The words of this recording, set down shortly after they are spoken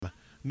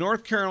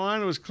North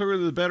Carolina was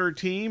clearly the better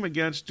team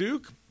against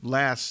Duke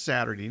last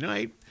Saturday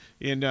night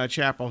in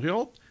Chapel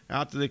Hill.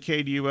 Out to the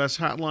KDUS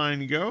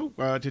hotline you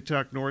go to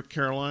talk North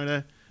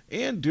Carolina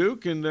and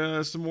Duke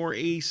and some more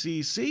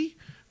ACC.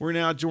 We're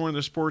now joined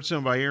the Sports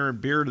Zone by Aaron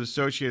Beard of the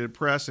Associated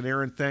Press. And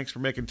Aaron, thanks for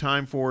making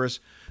time for us.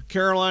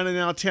 Carolina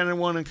now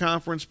 10-1 in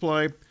conference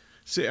play,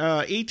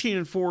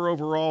 18-4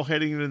 overall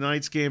heading into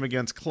tonight's game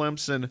against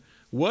Clemson.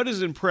 What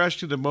has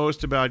impressed you the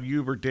most about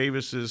Hubert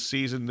Davis's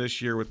season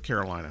this year with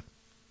Carolina?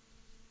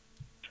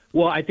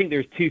 Well, I think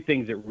there's two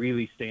things that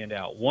really stand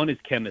out. One is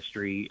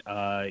chemistry.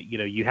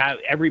 You have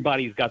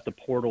everybody's got the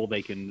portal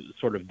they can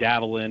sort of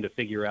dabble in to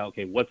figure out,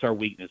 okay, what's our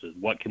weaknesses?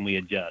 What can we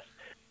adjust?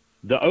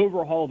 The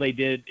overhaul they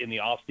did in the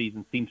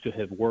offseason seems to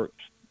have worked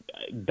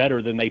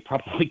better than they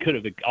probably could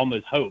have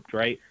almost hoped,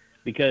 right?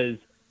 Because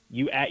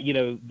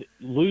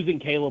losing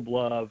Caleb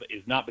Love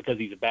is not because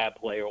he's a bad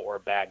player or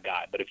a bad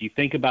guy. But if you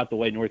think about the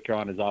way North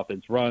Carolina's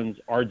offense runs,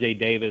 R.J.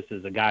 Davis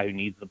is a guy who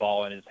needs the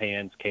ball in his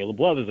hands. Caleb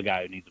Love is a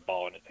guy who needs the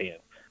ball in his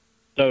hands.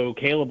 So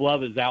Caleb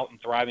Love is out and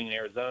thriving in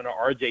Arizona.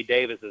 R.J.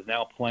 Davis is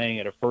now playing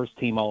at a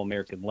first-team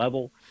All-American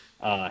level.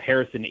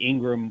 Harrison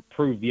Ingram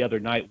proved the other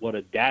night what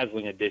a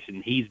dazzling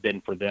addition he's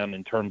been for them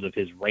in terms of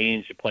his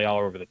range to play all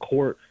over the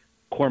court.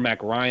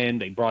 Cormac Ryan,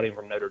 they brought him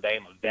from Notre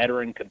Dame, a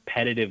veteran,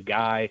 competitive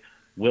guy,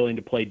 willing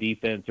to play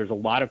defense. There's a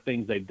lot of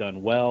things they've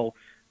done well.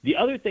 The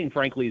other thing,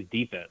 frankly, is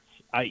defense.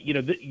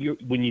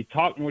 When you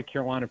talk North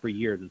Carolina for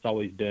years, it's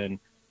always been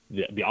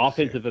the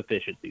offensive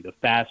efficiency, the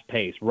fast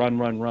pace,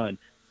 run.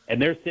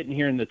 And they're sitting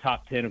here in the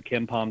top 10 of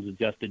Ken Palm's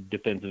adjusted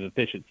defensive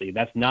efficiency.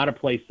 That's not a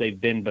place they've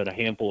been but a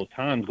handful of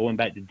times going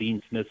back to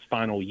Dean Smith's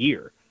final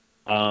year.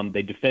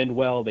 They defend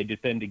well, they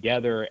defend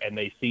together, and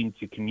they seem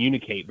to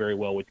communicate very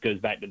well, which goes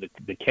back to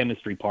the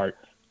chemistry part.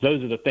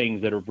 Those are the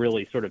things that have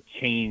really sort of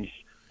changed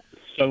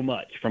so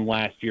much from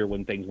last year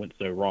when things went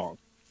so wrong.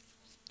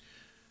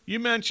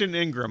 You mentioned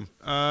Ingram.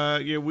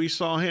 We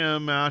saw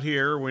him out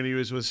here when he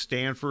was with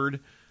Stanford.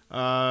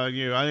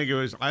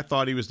 I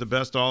thought he was the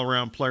best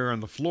all-around player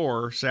on the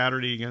floor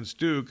Saturday against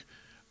Duke.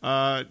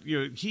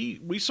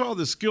 We saw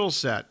the skill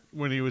set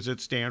when he was at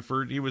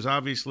Stanford. He was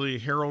obviously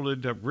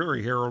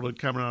very heralded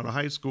coming out of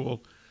high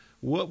school.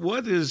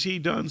 What has he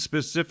done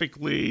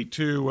specifically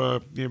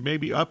to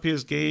maybe up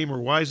his game,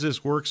 or why does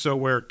this work so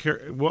well?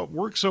 What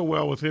works so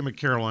well with him at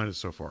Carolina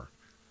so far?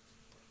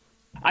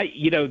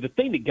 The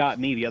thing that got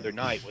me the other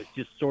night was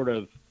just sort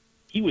of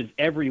he was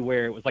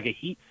everywhere. It was like a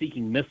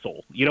heat-seeking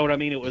missile. You know what I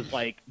mean? It was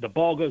like the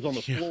ball goes on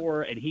the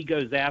floor, and he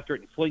goes after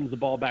it and flings the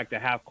ball back to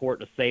half court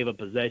to save a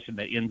possession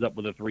that ends up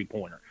with a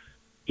three-pointer.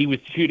 He was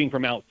shooting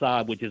from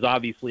outside, which is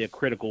obviously a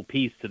critical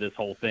piece to this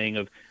whole thing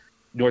of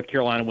North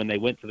Carolina. When they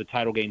went to the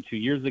title game 2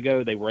 years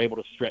ago, they were able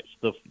to stretch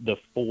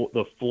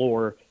the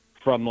floor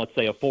from, let's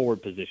say, a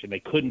forward position.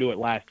 They couldn't do it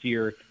last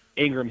year.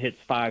 Ingram hits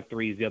 5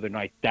 threes the other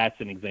night. That's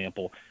an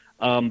example.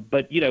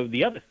 But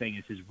the other thing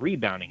is his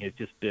rebounding has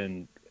just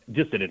been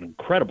just at an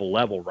incredible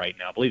level right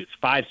now. I believe it's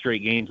 5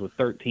 straight games with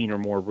 13 or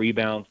more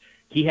rebounds.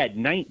 He had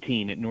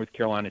 19 at North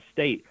Carolina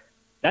State.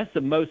 That's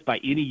the most by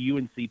any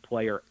UNC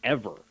player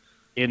ever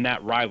in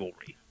that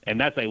rivalry. And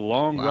that's a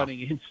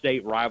long-running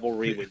in-state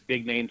rivalry with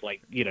big names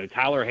like,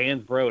 Tyler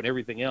Hansbrough and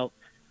everything else.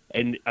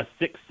 And a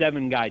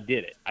 6'7" guy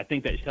did it. I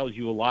think that tells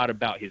you a lot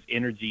about his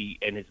energy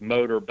and his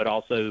motor, but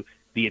also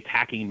the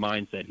attacking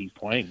mindset he's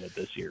playing with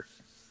this year.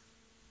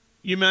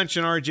 You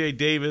mentioned R.J.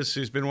 Davis,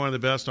 who's been one of the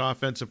best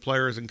offensive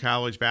players in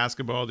college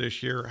basketball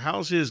this year.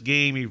 How's his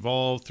game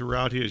evolved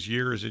throughout his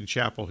years in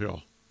Chapel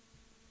Hill?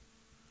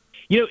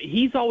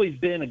 He's always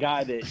been a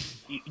guy that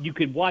you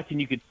could watch and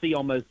you could see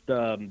almost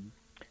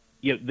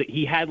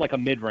he had like a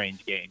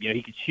mid-range game.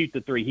 He could shoot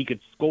the three. He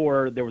could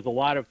score. There was a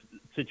lot of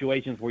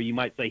situations where you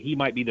might say he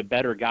might be the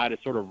better guy to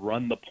sort of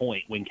run the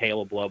point when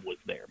Caleb Love was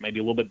there, maybe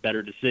a little bit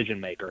better decision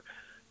maker.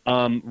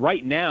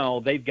 Right now,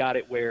 they've got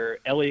it where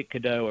Elliot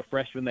Cadeau, a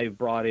freshman they've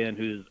brought in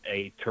who's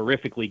a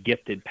terrifically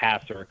gifted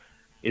passer,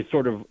 is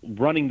sort of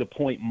running the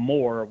point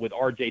more with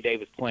R.J.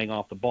 Davis playing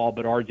off the ball,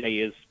 but R.J.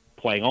 is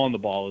playing on the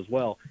ball as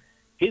well.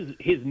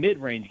 His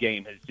mid-range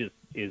game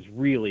is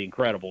really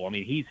incredible. I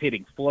mean, he's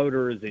hitting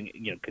floaters and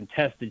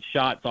contested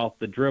shots off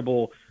the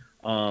dribble.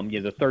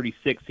 The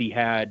 36 he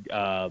had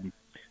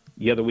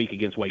the other week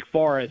against Wake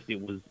Forest,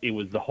 it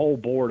was the whole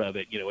board of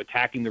it.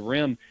 Attacking the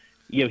rim.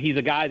 He's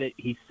a guy that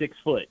he's 6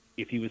 foot.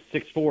 If he was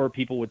 6'4",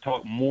 people would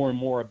talk more and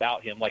more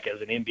about him, like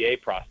as an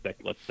NBA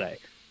prospect, let's say.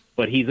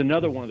 But he's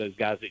another one of those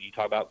guys that you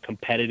talk about,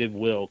 competitive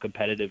will,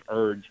 competitive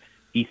urge.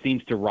 He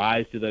seems to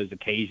rise to those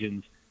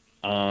occasions.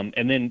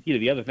 And then,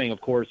 the other thing, of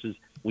course, is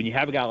when you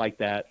have a guy like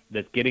that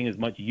that's getting as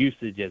much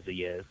usage as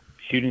he is,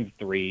 shooting the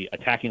three,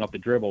 attacking off the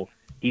dribble,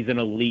 he's an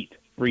elite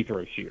free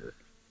throw shooter.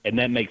 And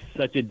that makes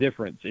such a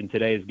difference in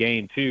today's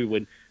game, too,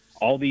 when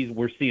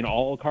we're seeing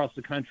all across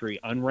the country,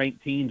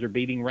 unranked teams are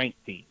beating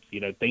ranked teams.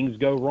 Things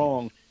go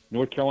wrong.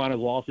 North Carolina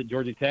lost at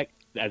Georgia Tech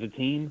as a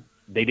team.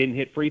 They didn't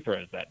hit free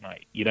throws that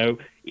night.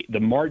 The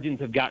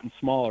margins have gotten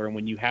smaller, and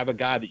when you have a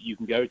guy that you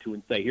can go to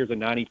and say, here's a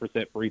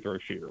 90% free throw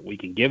shooter, we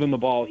can give him the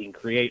ball, he can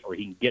create, or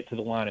he can get to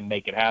the line and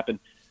make it happen.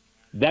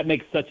 that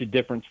makes such a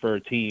difference for a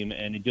team,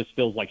 and it just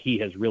feels like he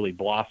has really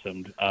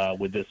blossomed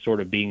with this sort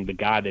of being the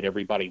guy that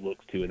everybody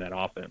looks to in that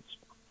offense.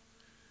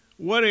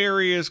 What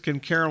areas can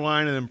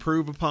Carolina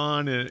improve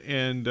upon,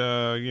 and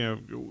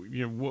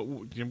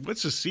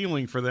what's the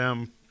ceiling for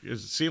them?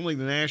 Is the ceiling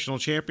the national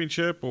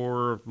championship,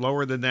 or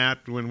lower than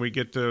that when we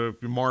get to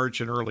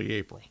March and early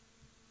April?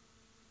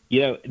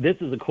 This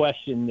is a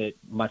question that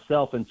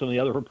myself and some of the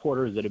other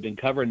reporters that have been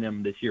covering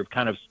them this year have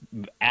kind of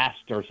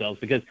asked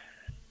ourselves, because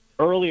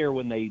earlier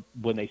when they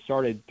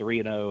started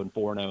 3-0 and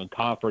 4-0 in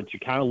conference, you're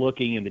kind of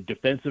looking and the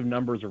defensive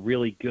numbers are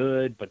really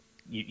good, but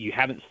you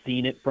haven't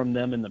seen it from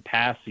them in the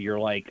past. So you're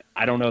like,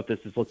 I don't know if this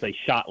is, let's say,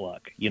 shot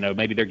luck.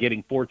 Maybe they're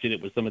getting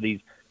fortunate with some of these,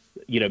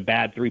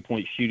 bad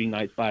 3-point shooting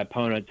nights by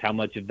opponents. How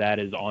much of that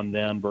is on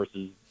them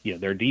versus,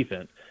 their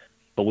defense?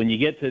 But when you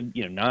get to,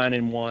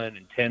 9-1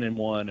 and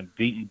 10-1 and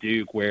beating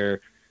Duke,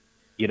 where,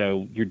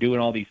 you're doing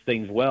all these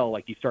things well,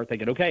 like you start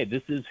thinking, okay,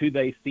 this is who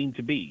they seem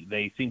to be.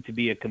 They seem to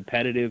be a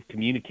competitive,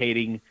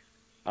 communicating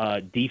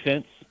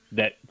defense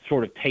that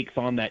sort of takes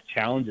on that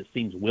challenge. It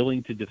seems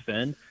willing to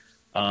defend.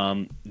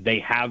 They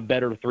have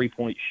better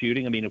 3-point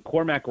shooting. I mean, if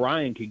Cormac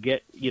Ryan could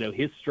get,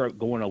 his stroke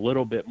going a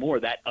little bit more,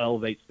 that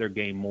elevates their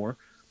game more.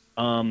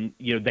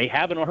 They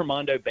have an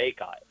Armando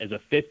Bacot as a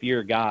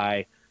fifth-year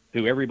guy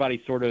who everybody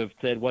sort of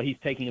said, well, he's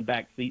taking a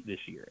back seat this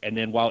year. And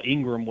then while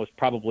Ingram was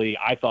probably,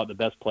 I thought, the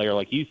best player,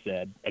 like you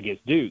said,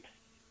 against Duke,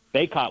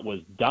 Bacot was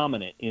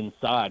dominant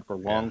inside for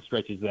long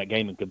stretches of that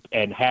game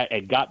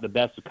and got the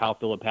best of Kyle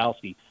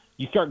Filipowski.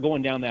 You start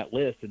going down that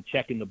list and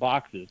checking the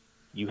boxes.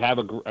 You have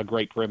a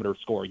great perimeter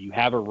scorer. You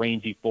have a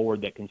rangy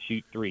forward that can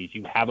shoot threes.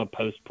 You have a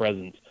post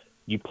presence.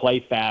 You play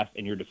fast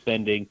and you're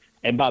defending.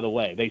 And by the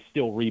way, they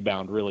still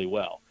rebound really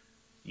well.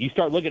 You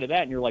start looking at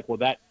that and you're like,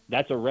 well,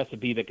 that's a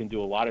recipe that can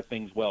do a lot of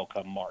things well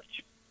come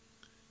March.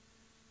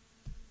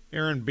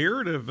 Aaron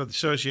Beard of the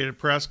Associated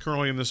Press,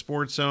 currently in the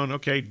Sports Zone.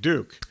 Okay,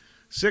 Duke,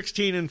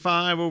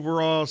 16-5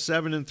 overall,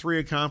 7-3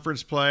 in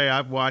conference play.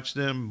 I've watched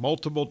them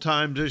multiple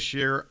times this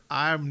year.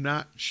 I'm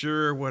not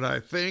sure what I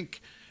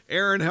think.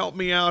 Aaron, help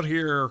me out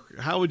here.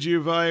 How would you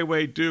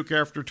evaluate Duke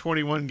after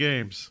 21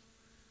 games?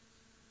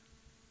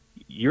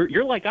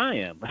 You're like I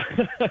am.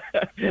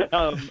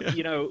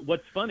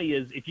 What's funny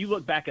is if you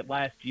look back at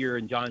last year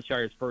and John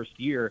Shire's first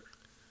year,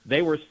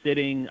 they were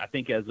sitting, I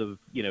think as of,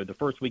 the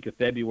first week of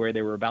February,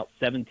 they were about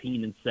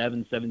 17-7,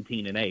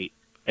 17-8.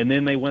 And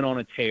then they went on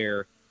a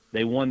tear.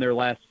 They won their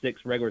last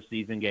 6 regular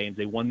season games.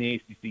 They won the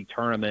ACC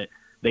tournament.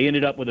 They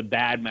ended up with a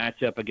bad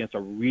matchup against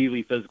a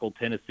really physical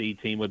Tennessee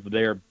team with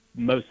their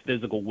most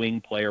physical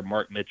wing player,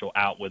 Mark Mitchell,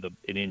 out with an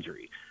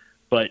injury.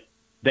 But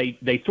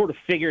they sort of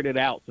figured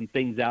some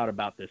things out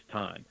about this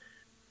time.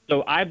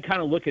 So I'm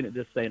kind of looking at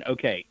this saying,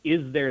 okay,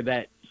 is there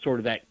that sort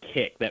of that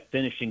kick, that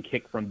finishing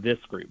kick from this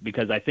group?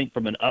 Because I think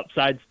from an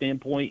upside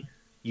standpoint,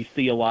 you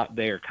see a lot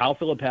there. Kyle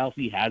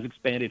Filipowski has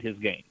expanded his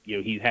game.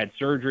 He's had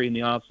surgery in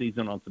the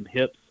offseason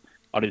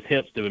on his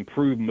hips to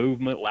improve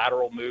movement,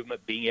 lateral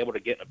movement, being able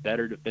to get in a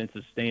better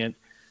defensive stance.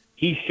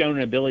 He's shown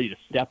an ability to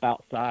step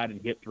outside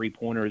and hit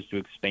three-pointers to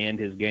expand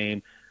his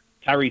game.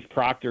 Tyrese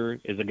Proctor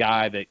is a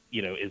guy that,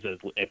 is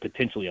a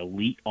potentially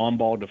elite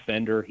on-ball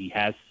defender. He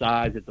has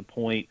size at the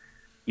point.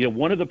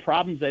 One of the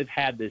problems they've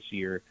had this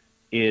year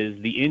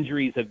is the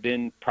injuries have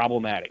been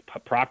problematic.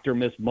 Proctor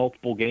missed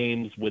multiple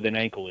games with an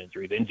ankle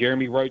injury. Then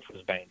Jeremy Roach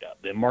was banged up.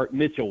 Then Mark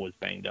Mitchell was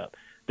banged up.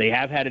 They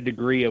have had a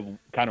degree of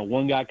kind of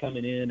one guy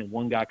coming in and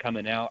one guy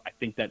coming out. I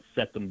think that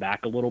set them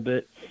back a little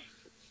bit.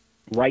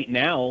 Right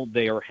now,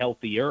 they are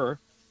healthier,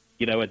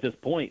 at this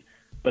point.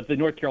 But the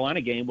North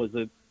Carolina game was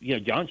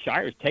John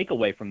Shire's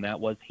takeaway from that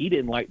was he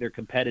didn't like their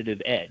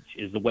competitive edge,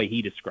 is the way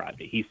he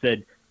described it. He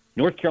said,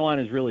 North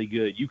Carolina is really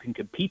good. You can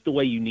compete the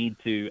way you need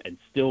to and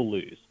still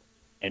lose.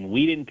 And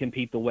we didn't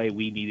compete the way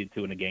we needed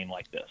to in a game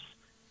like this.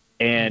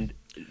 And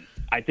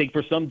I think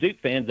for some Duke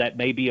fans, that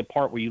may be a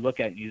part where you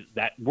look at it,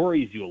 that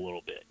worries you a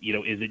little bit.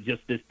 Is it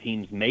just this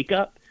team's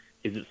makeup?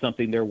 Is it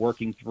something they're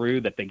working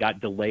through that they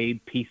got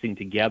delayed piecing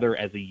together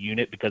as a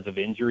unit because of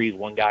injuries,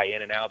 one guy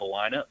in and out of the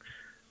lineup?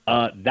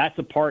 That's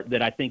a part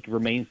that I think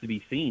remains to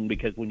be seen,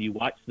 because when you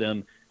watch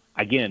them,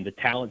 again, the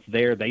talent's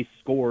there. They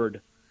scored,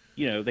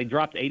 they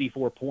dropped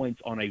 84 points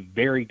on a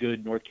very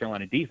good North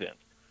Carolina defense,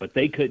 but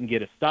they couldn't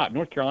get a stop.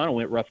 North Carolina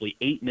went roughly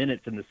 8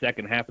 minutes in the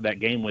second half of that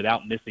game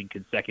without missing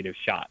consecutive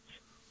shots.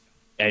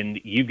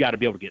 And you've got to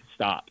be able to get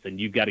stops, and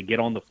you've got to get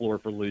on the floor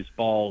for loose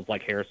balls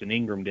like Harrison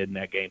Ingram did in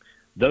that game.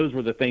 Those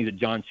were the things that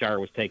John Shire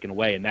was taking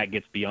away, and that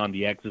gets beyond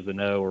the X's and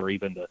O or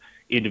even the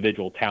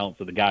individual talents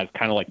of the guys,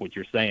 kind of like what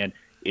you're saying.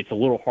 It's a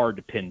little hard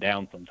to pin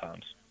down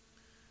sometimes.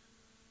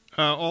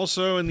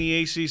 Also in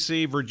the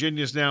ACC,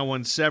 Virginia's now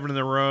won 7 in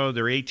a row.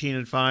 They're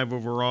 18-5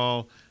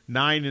 overall,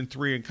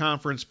 9-3 in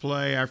conference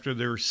play after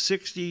their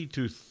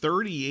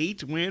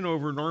 60-38 win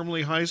over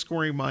normally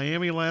high-scoring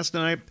Miami last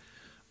night.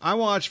 I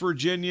watched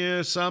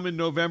Virginia some in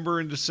November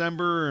and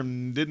December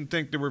and didn't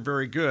think they were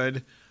very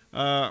good.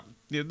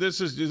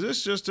 Is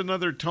this just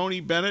another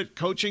Tony Bennett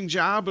coaching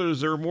job, or is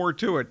there more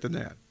to it than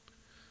that?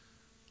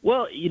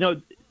 Well,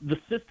 the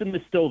system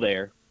is still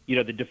there.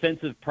 the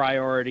defensive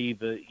priority,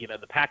 the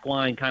pack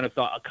line kind of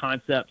thought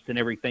concepts and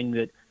everything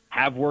that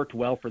have worked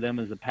well for them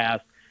in the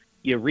past.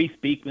 Reese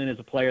Beekman is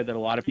a player that a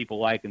lot of people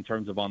like in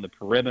terms of on the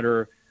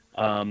perimeter.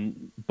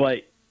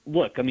 But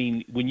look, I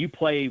mean, when you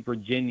play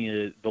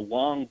Virginia, the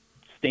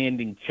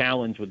long-standing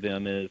challenge with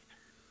them is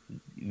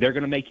they're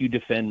going to make you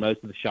defend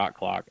most of the shot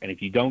clock, and if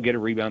you don't get a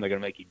rebound, they're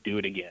going to make you do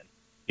it again.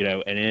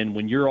 And then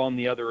when you're on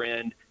the other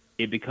end,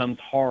 it becomes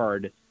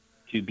hard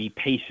to be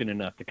patient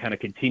enough to kind of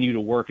continue to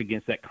work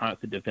against that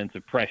constant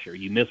defensive pressure.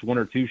 You miss one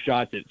or two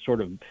shots, it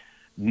sort of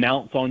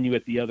mounts on you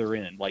at the other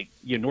end. Like,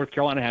 North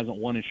Carolina hasn't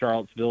won in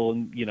Charlottesville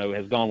and,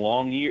 has gone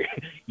long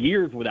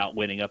years without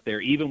winning up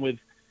there, even with,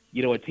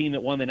 a team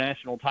that won the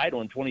national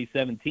title in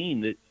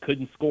 2017 that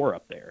couldn't score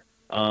up there.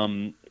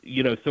 So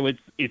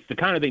it's the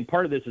kind of thing.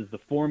 Part of this is the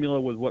formula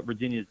with what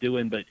Virginia's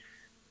doing, but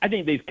I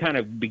think they've kind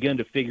of begun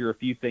to figure a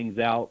few things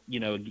out.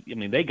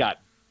 They got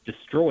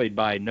destroyed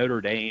by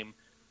Notre Dame,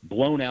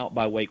 blown out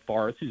by Wake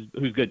Forest,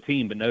 who's a good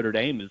team, but Notre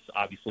Dame is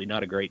obviously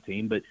not a great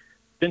team. But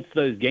since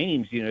those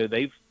games,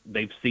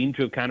 they've seemed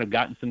to have kind of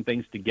gotten some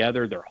things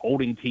together. They're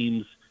holding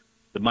teams.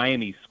 The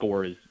Miami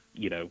score is,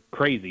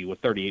 crazy with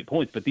 38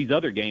 points, but these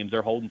other games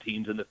they're holding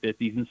teams in the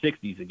 50s and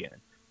 60s again.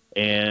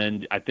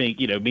 And I think,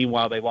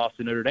 meanwhile they lost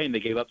to Notre Dame, they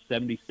gave up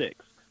 76.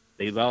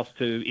 They lost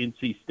to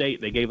NC State,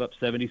 they gave up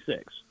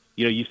 76.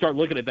 You start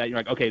looking at that, you're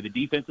like, okay, the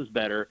defense is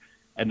better,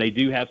 and they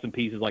do have some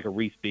pieces like a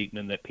Reese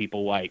Beekman that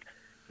people like.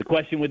 The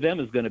question with them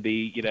is going to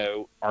be,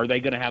 are they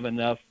going to have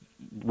enough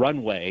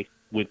runway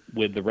with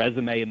the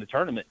resume in the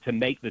tournament to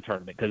make the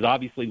tournament? Because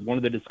obviously one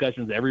of the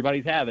discussions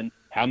everybody's having,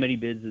 how many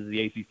bids is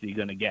the ACC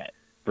going to get?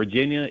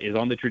 Virginia is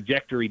on the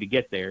trajectory to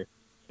get there,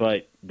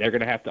 but they're going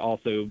to have to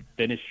also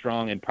finish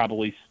strong and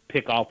probably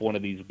pick off one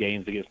of these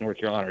games against North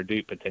Carolina or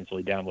Duke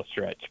potentially down the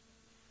stretch.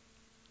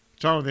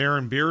 So,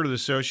 Aaron Beard of the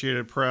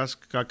Associated Press.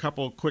 A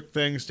couple of quick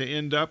things to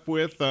end up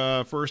with.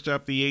 First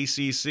up, the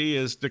ACC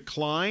has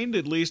declined,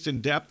 at least in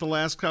depth, the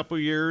last couple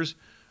of years.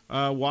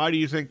 Why do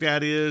you think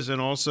that is? And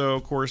also,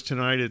 of course,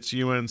 tonight it's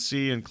UNC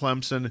and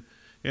Clemson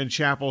in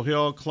Chapel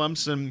Hill.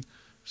 Clemson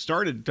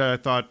started, I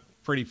thought,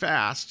 pretty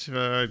fast.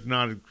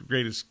 Not the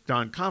greatest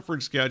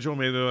non-conference schedule.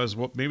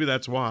 Maybe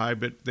that's why,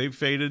 but they've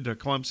faded.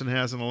 Clemson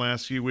has in the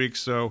last few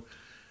weeks. So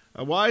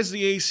why is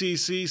the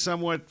ACC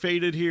somewhat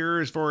faded here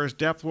as far as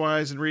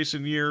depth-wise in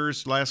recent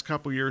years, last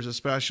couple years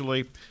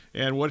especially?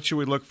 And what should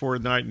we look for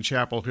tonight in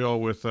Chapel Hill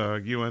with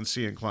UNC and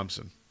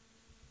Clemson?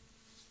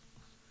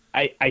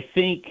 I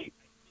think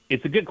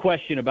it's a good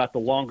question about the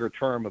longer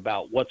term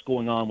about what's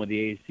going on with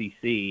the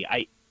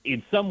ACC.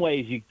 In some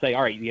ways, you could say,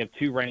 all right, you have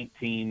two ranked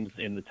teams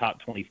in the top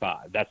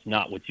 25. That's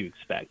not what you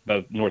expect,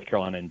 both North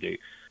Carolina and Duke.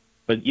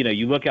 But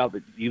you look out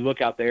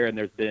there, and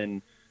there's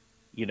been,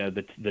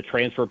 the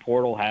transfer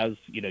portal has,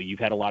 you've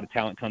had a lot of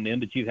talent come in,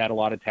 but you've had a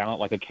lot of talent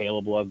like a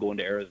Caleb Love going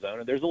to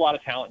Arizona. There's a lot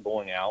of talent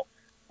going out.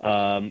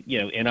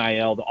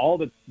 NIL, all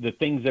the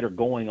things that are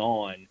going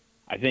on.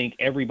 I think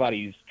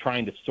everybody's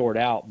trying to sort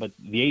out, but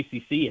the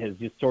ACC has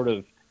just sort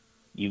of.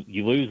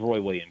 You lose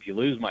Roy Williams, you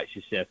lose Mike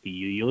Krzyzewski,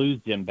 you lose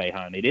Jim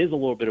Boeheim. It is a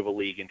little bit of a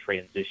league in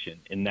transition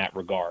in that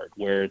regard,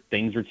 where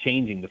things are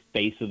changing. The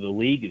face of the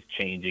league is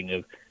changing.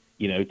 Of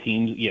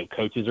teams,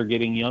 coaches are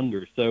getting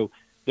younger, so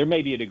there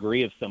may be a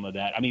degree of some of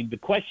that. I mean, the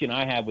question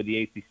I have with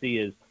the ACC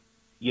is,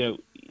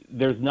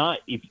 there's not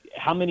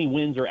how many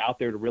wins are out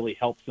there to really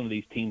help some of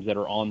these teams that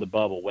are on the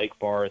bubble: Wake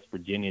Forest,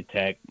 Virginia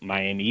Tech,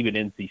 Miami, even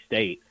NC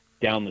State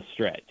down the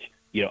stretch.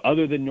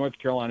 Other than North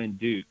Carolina and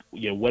Duke,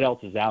 what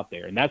else is out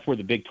there? And that's where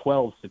the Big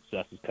 12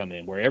 successes come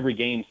in, where every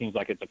game seems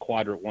like it's a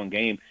quadrant one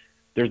game.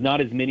 There's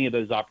not as many of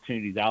those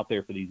opportunities out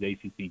there for these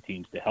ACC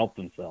teams to help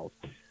themselves.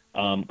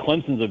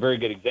 Clemson's a very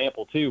good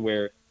example, too,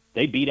 where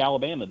they beat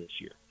Alabama this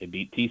year. They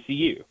beat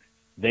TCU.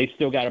 They've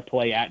still got to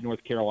play at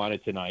North Carolina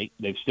tonight.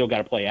 They've still got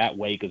to play at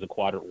Wake as a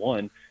quadrant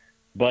one.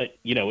 But,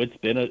 it's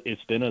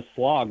been a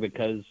slog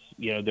because,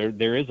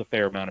 there is a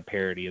fair amount of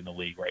parity in the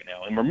league right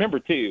now. And remember,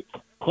 too,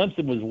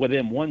 Clemson was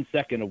within 1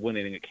 second of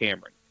winning at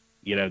Cameron.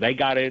 They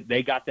got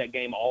that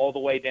game all the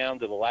way down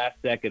to the last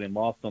second and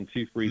lost on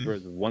two free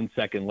throws with 1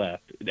 second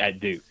left at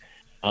Duke.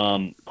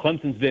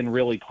 Clemson's been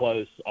really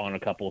close on a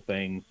couple of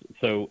things.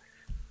 So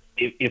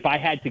if I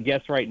had to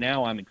guess right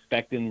now, I'm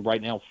expecting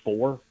right now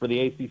 4 for the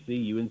ACC: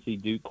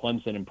 UNC, Duke,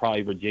 Clemson, and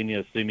probably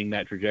Virginia, assuming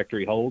that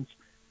trajectory holds.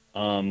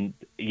 And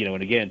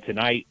again,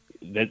 tonight,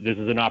 this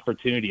is an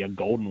opportunity, a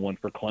golden one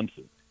for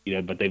Clemson,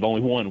 but they've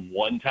only won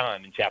one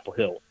time in Chapel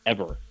Hill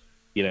ever,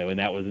 and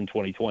that was in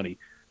 2020.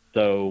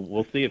 So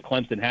we'll see if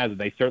Clemson has it.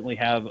 They certainly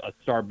have a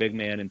star big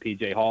man in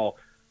P.J. Hall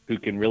who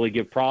can really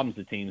give problems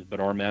to teams, but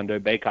Armando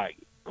Bacot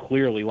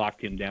clearly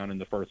locked him down in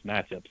the first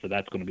matchup, so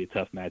that's going to be a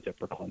tough matchup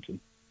for Clemson.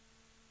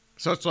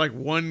 So it's like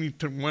one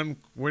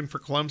win for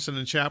Clemson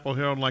and Chapel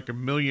Hill in like a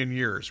million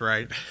years,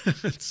 right?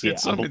 It's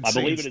some I insane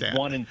believe it stat. is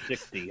 1 in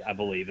 60. I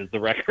believe is the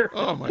record.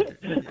 Oh my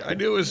God. I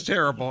knew it was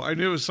terrible. I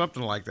knew it was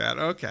something like that.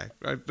 Okay.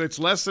 It's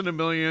less than a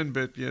million,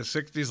 but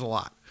 60 is a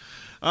lot.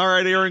 All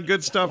right, Aaron,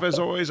 good stuff as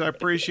always. I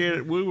appreciate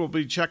it. We will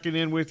be checking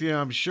in with you,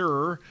 I'm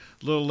sure,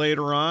 a little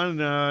later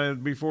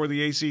on before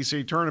the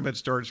ACC tournament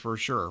starts for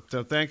sure.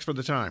 So thanks for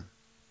the time.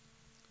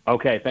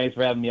 Okay, thanks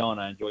for having me on.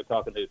 I enjoyed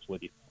talking this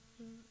with you.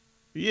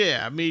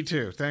 Yeah, me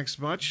too. Thanks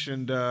much,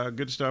 and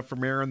good stuff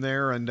from Aaron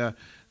there. And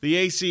the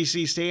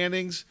ACC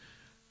standings,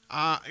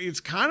 it's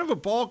kind of a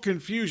ball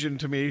confusion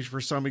to me for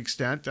some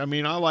extent. I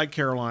mean, I like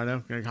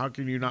Carolina. How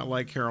can you not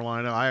like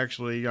Carolina? I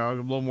actually a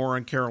little more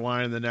on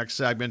Carolina in the next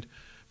segment.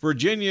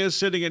 Virginia is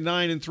sitting at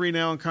 9-3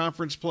 now in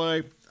conference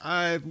play.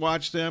 I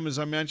watched them, as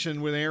I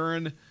mentioned with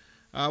Aaron.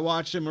 I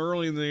watched them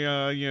early in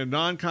the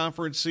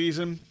non-conference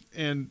season,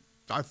 and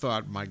I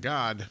thought, my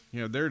God,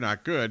 they're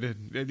not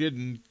good. They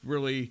didn't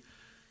really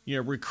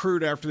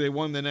recruit after they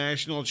won the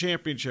national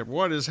championship.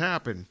 What has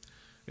happened?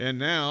 And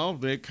now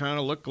they kind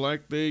of look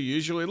like they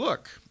usually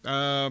look.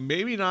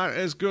 Maybe not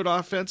as good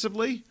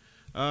offensively.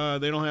 They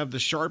don't have the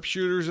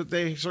sharpshooters that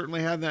they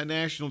certainly had in that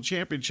national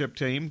championship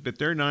team, but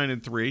they're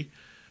 9-3.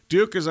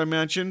 Duke, as I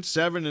mentioned,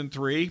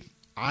 7-3.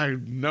 I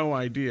have no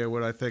idea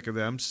what I think of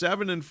them.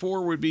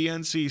 7-4 would be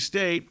NC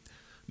State.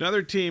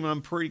 Another team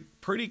I'm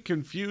pretty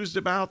confused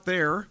about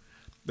there.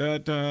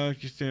 They've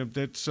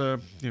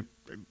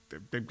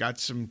got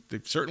some. They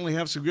certainly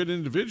have some good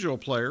individual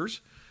players.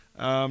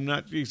 I'm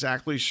not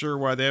exactly sure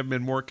why they haven't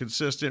been more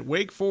consistent.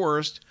 Wake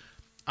Forest,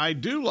 I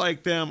do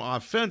like them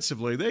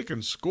offensively. They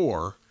can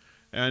score,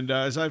 and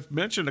as I've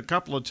mentioned a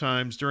couple of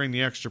times during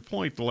the extra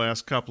point the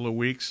last couple of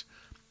weeks,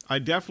 I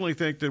definitely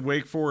think that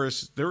Wake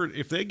Forest,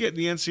 if they get in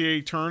the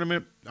NCAA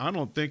tournament, I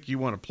don't think you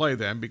want to play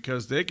them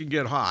because they can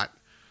get hot.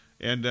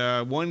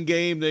 And one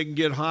game they can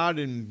get hot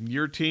and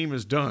your team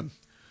is done.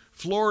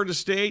 Florida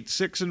State,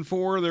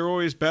 6-4. They're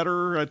always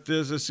better as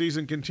the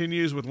season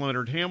continues with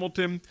Leonard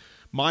Hamilton.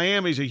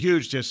 Miami's a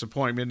huge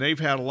disappointment. They've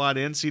had a lot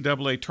of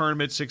NCAA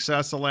tournament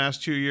success the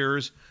last 2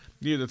 years.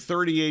 The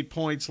 38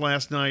 points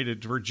last night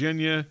at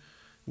Virginia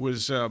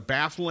was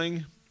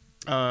baffling.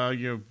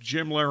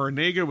 Jim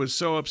Larrañaga was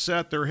so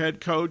upset, their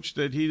head coach,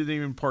 that he didn't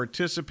even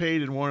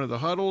participate in one of the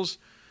huddles.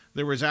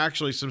 There was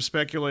actually some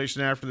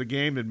speculation after the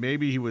game that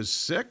maybe he was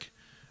sick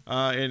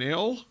and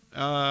ill,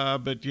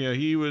 but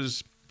he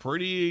was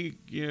pretty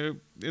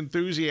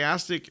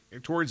enthusiastic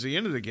towards the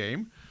end of the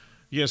game.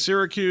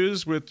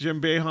 Syracuse with Jim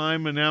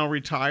Boeheim now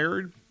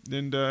retired,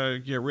 and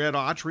Red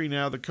Autry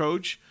now the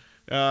coach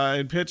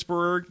in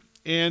Pittsburgh,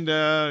 and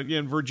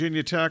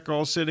Virginia Tech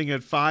all sitting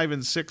at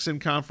 5-6 in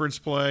conference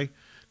play.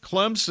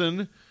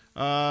 Clemson,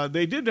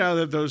 they did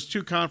have those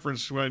two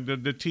conference, the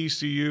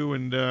TCU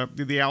and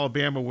the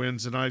Alabama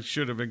wins, and I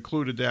should have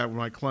included that with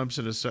my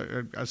Clemson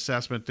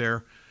assessment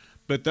there.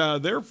 But they're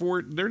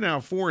now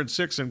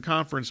 4-6 in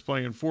conference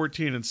play and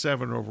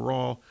 14-7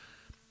 overall,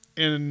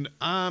 and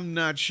I'm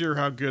not sure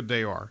how good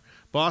they are.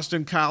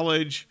 Boston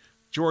College,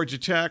 Georgia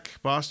Tech,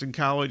 Boston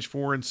College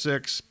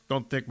 4-6.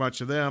 Don't think much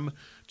of them.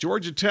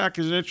 Georgia Tech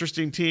is an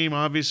interesting team,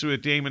 obviously,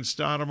 with Damon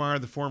Stoudemire,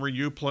 the former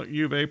U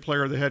of A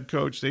player, the head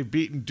coach. They've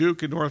beaten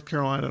Duke and North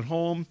Carolina at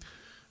home.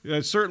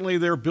 Certainly,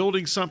 they're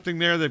building something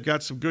there. They've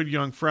got some good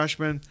young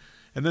freshmen.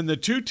 And then the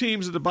two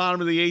teams at the bottom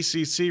of the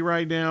ACC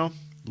right now,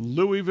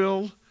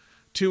 Louisville,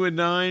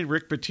 2-9.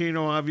 Rick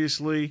Pitino,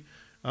 obviously,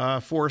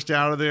 forced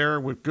out of there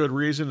with good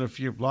reason, a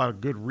lot of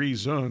good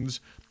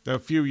reasons, a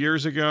few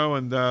years ago,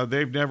 and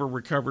they've never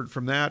recovered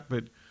from that.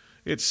 But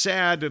it's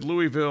sad that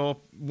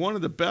Louisville, one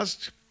of the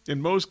best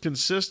and most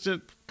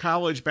consistent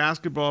college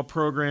basketball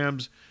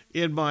programs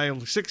in my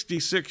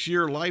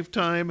 66-year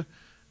lifetime,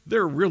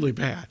 they're really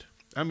bad.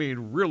 I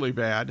mean, really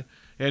bad.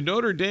 And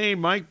Notre Dame,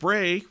 Mike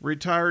Bray,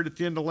 retired at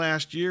the end of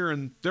last year,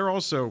 and they're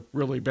also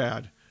really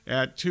bad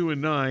at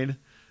 2-9.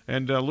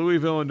 And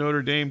Louisville and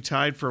Notre Dame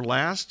tied for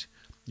last.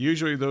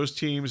 Usually those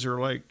teams are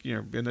in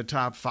the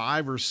top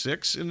 5 or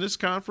 6 in this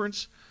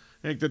conference.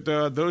 I think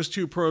that those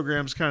two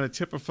programs kind of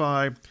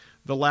typify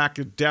the lack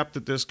of depth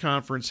that this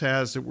conference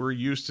has that we're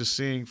used to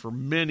seeing for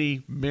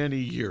many, many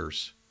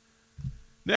years.